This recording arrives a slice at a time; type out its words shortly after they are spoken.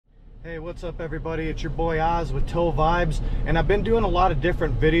Hey, what's up everybody? It's your boy Oz with Tow Vibes, and I've been doing a lot of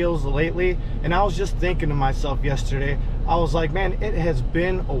different videos lately, and I was just thinking to myself yesterday, I was like, man, it has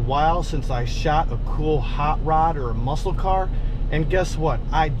been a while since I shot a cool hot rod or a muscle car, and guess what?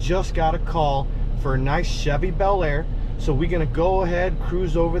 I just got a call for a nice Chevy Bel. So we're gonna go ahead,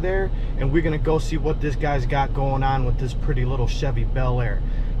 cruise over there, and we're gonna go see what this guy's got going on with this pretty little Chevy Bel.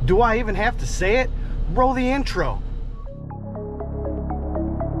 Do I even have to say it? Roll the intro.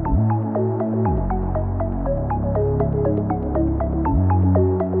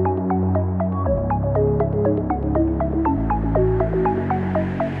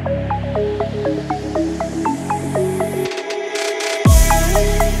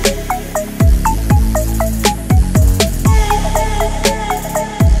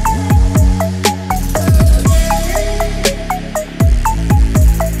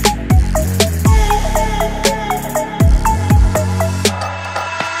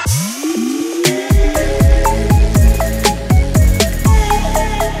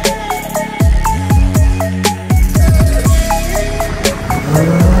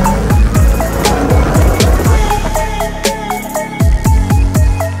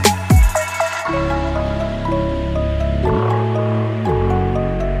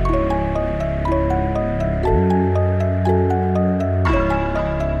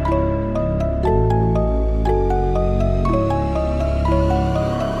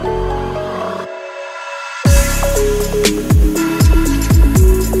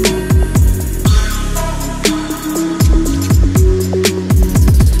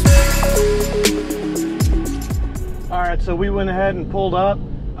 So we went ahead and pulled up.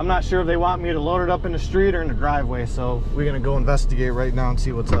 I'm not sure if they want me to load it up in the street or in the driveway, so we're gonna go investigate right now and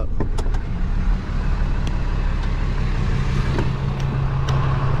see what's up.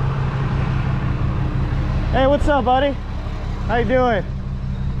 Hey, what's up, buddy? How you doing?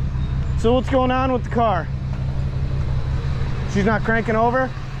 So what's going on with the car? She's not cranking over?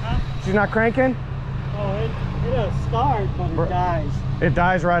 Huh? She's not cranking? Oh, it'll start, but it dies. It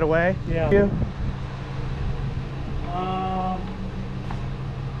dies right away? Yeah.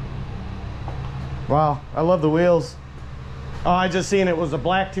 Wow, I love the wheels. Oh, I just seen it was a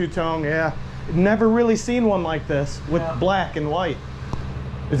black two-tone, yeah. Never really seen one like this with black and white.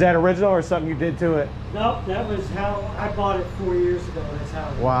 Is that original or something you did to it? Nope, that was how I bought it 4 years ago. That's how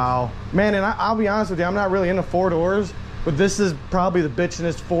it was. Wow. Man, and I'll be honest with you, I'm not really into four doors, but this is probably the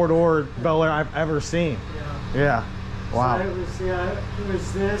bitchinest four-door Bel I've ever seen. Yeah. Wow. So it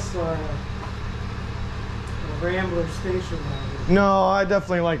was this or a Rambler station wagon. No, I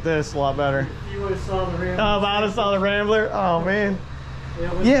definitely like this a lot better. If you would have saw the Rambler. Oh, if I would have saw the Rambler? Oh, man.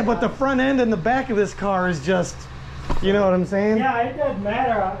 Yeah, but the front end and the back of this car is just, you know what I'm saying? Yeah, it doesn't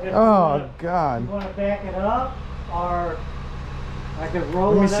matter if God. you want to back it up or I could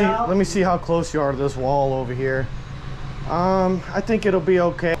roll it out. Let me see how close you are to this wall over here. I think it'll be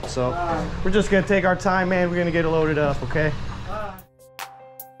okay. So we're just gonna take our time, man. We're gonna get it loaded up, okay?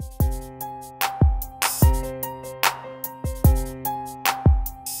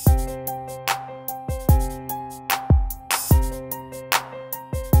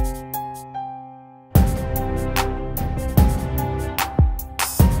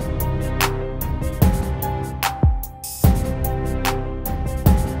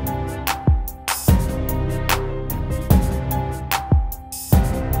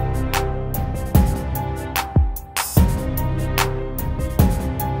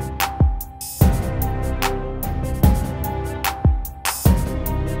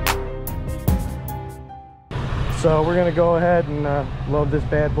 So we're gonna go ahead and load this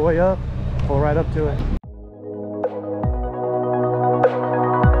bad boy up, pull right up to it.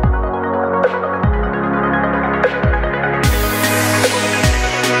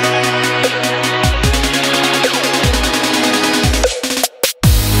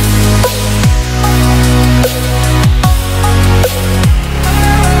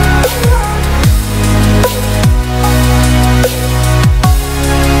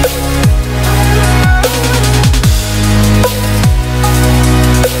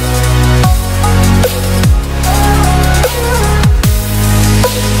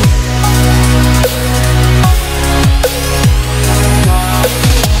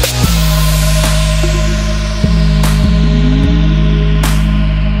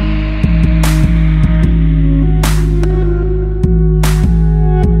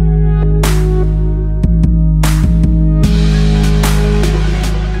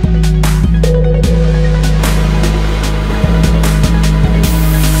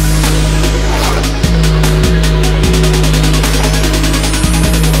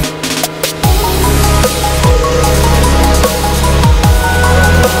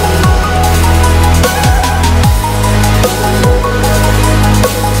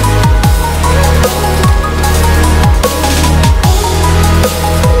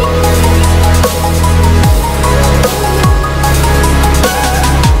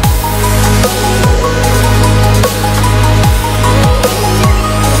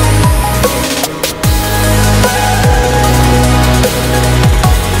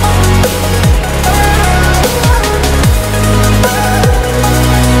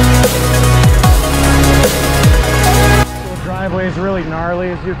 really gnarly,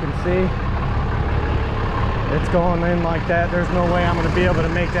 as you can see. It's going in like that. There's no way I'm going to be able to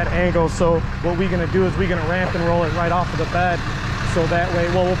make that angle. So what we're going to do is we're going to ramp and roll it right off of the bed. So that way,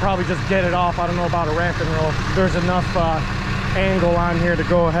 well, we'll probably just get it off. I don't know about a ramp and roll. There's enough angle on here to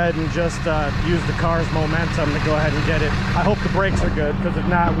go ahead and just use the car's momentum to go ahead and get it. I hope the brakes are good, because if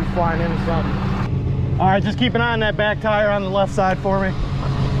not, we're flying into something. All right, just keep an eye on that back tire on the left side for me.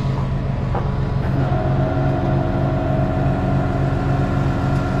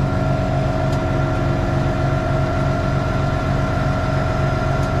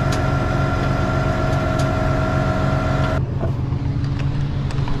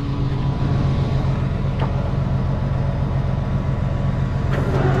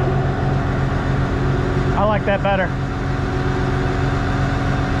 I like that better.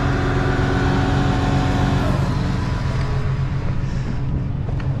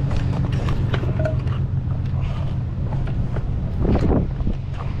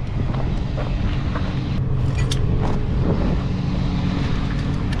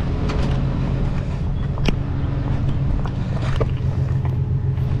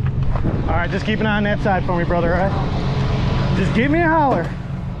 All right, just keep an eye on that side for me, brother, all right? Just give me a holler.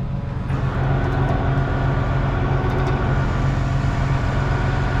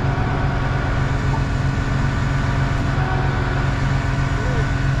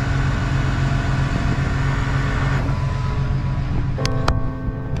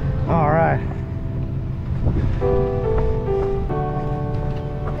 All right.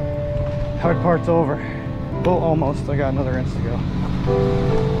 Hard part's over. Well, almost. I got another inch to go.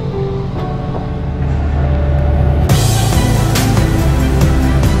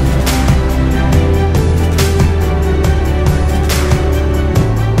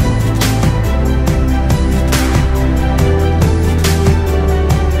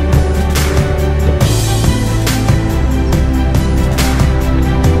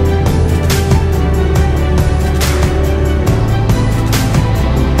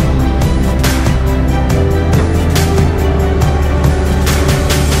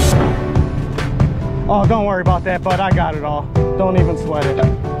 Oh, don't worry about that, bud. I got it all. Don't even sweat it.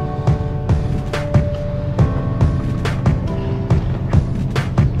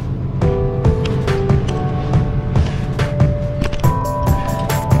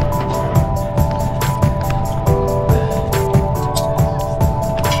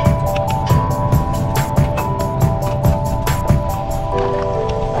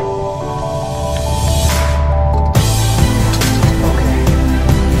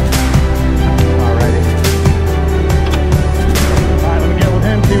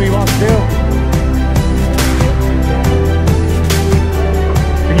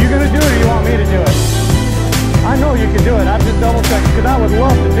 Because I would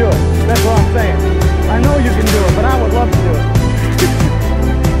love to do it. That's what I'm saying. I know you can do it, but I would love to do it.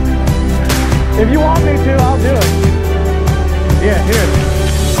 If you want me to, I'll do it. Yeah, here.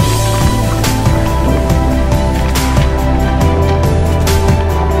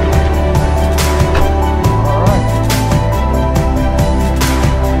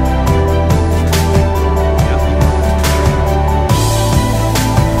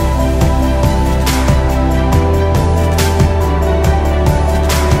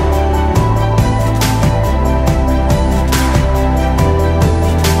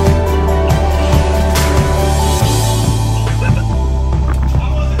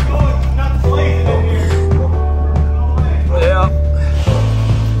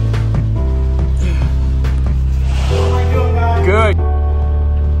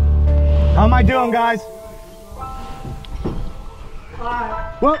 How am I doing, guys?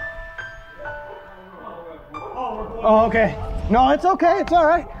 Hi. Well, oh, okay. No, it's okay. It's all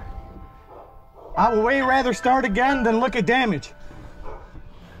right. I would way rather start again than look at damage.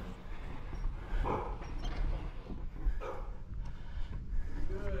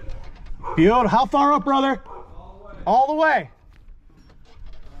 Beautiful. How far up, brother? All the way.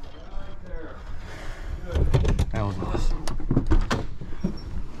 That was nice.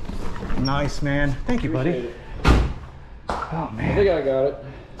 Nice, man. Thank you, buddy. Oh, man. I think I got it.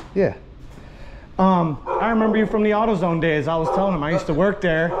 Yeah. I remember you from the AutoZone days. I was telling him I used to work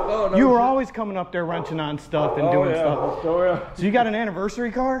there. Oh, no, you were always coming up there wrenching on stuff and doing stuff. Oh, yeah. So you got an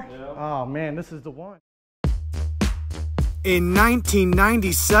anniversary car? Yeah. Oh, man, this is the one. In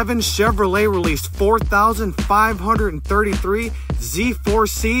 1997, Chevrolet released 4,533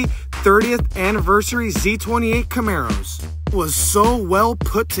 Z4C 30th anniversary Z28 Camaros. It was so well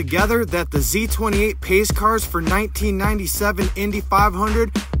put together that the Z28 pace cars for 1997 Indy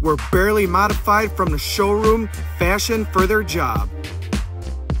 500 were barely modified from the showroom fashion for their job.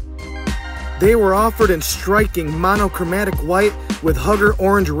 They were offered in striking monochromatic white with Hugger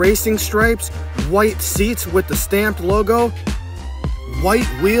orange racing stripes, white seats with the stamped logo, white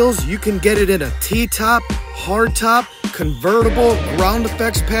wheels. You can get it in a T-top, hardtop, convertible, ground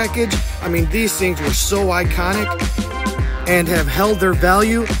effects package. I mean, these things were so iconic and have held their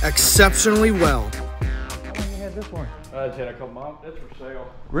value exceptionally well. How long you had this one? I just had a couple months. That's for sale.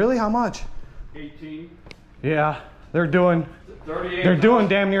 Really? How much? 18. Yeah, they're doing 38. They're doing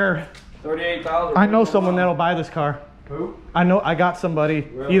damn near 38,000. I know someone that'll buy this car. Who? I got somebody,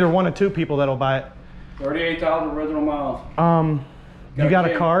 Really? either one or two people that'll buy it. 38,000 original miles. You got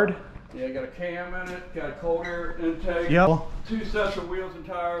a card? Yeah, got a cam in it, got a cold air intake. Yep. 2 sets of wheels and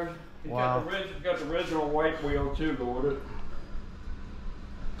tires. It's Wow. got the original white wheel too, go with it.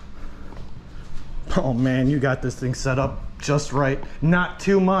 Oh man, you got this thing set up just right. Not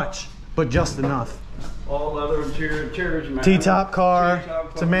too much, but just enough. All leather interiors, man. T-top car,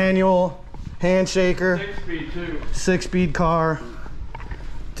 T-top it's a manual, handshaker, 6-speed too. 6-speed car.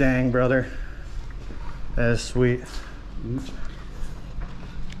 Dang, brother. That is sweet. Of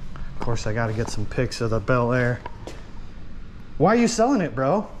course, I gotta get some pics of the Bel Air. Why are you selling it,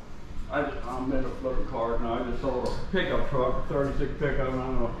 bro? I'm in a flipping cars now. I just sold a pickup truck, a 36 pickup, and I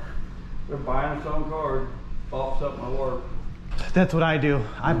don't know. They're buying and selling cars, offset my work. That's what I do.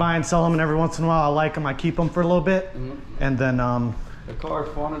 I buy and sell them, and every once in a while I like them. I keep them for a little bit, and then The car's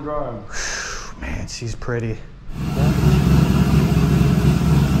fun to drive. man, she's pretty.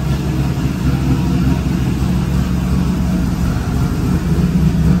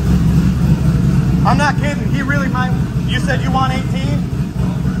 I'm not kidding. He really might. You said you want 18?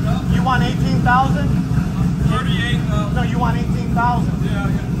 You want 18,000? 38,000. No, you want 18,000. Yeah,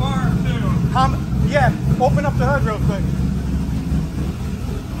 I got farm too. Yeah, open up the hood real quick.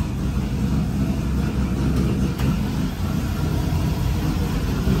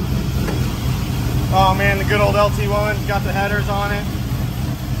 Oh man, the good old LT1, got the headers on it.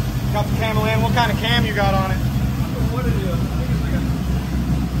 Got the cam in. What kind of cam you got on it? What it is? I think it's like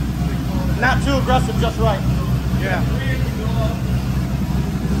a 6 Not too aggressive, just right. Yeah.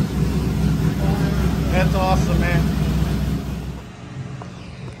 That's awesome, man.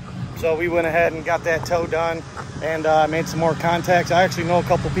 So we went ahead and got that tow done and made some more contacts. I actually know a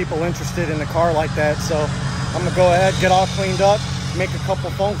couple people interested in a car like that, so I'm gonna go ahead, get all cleaned up, make a couple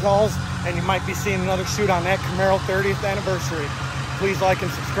phone calls, and you might be seeing another shoot on that Camaro 30th anniversary. Please like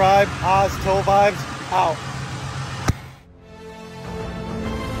and subscribe. Oz Tow Vibes out.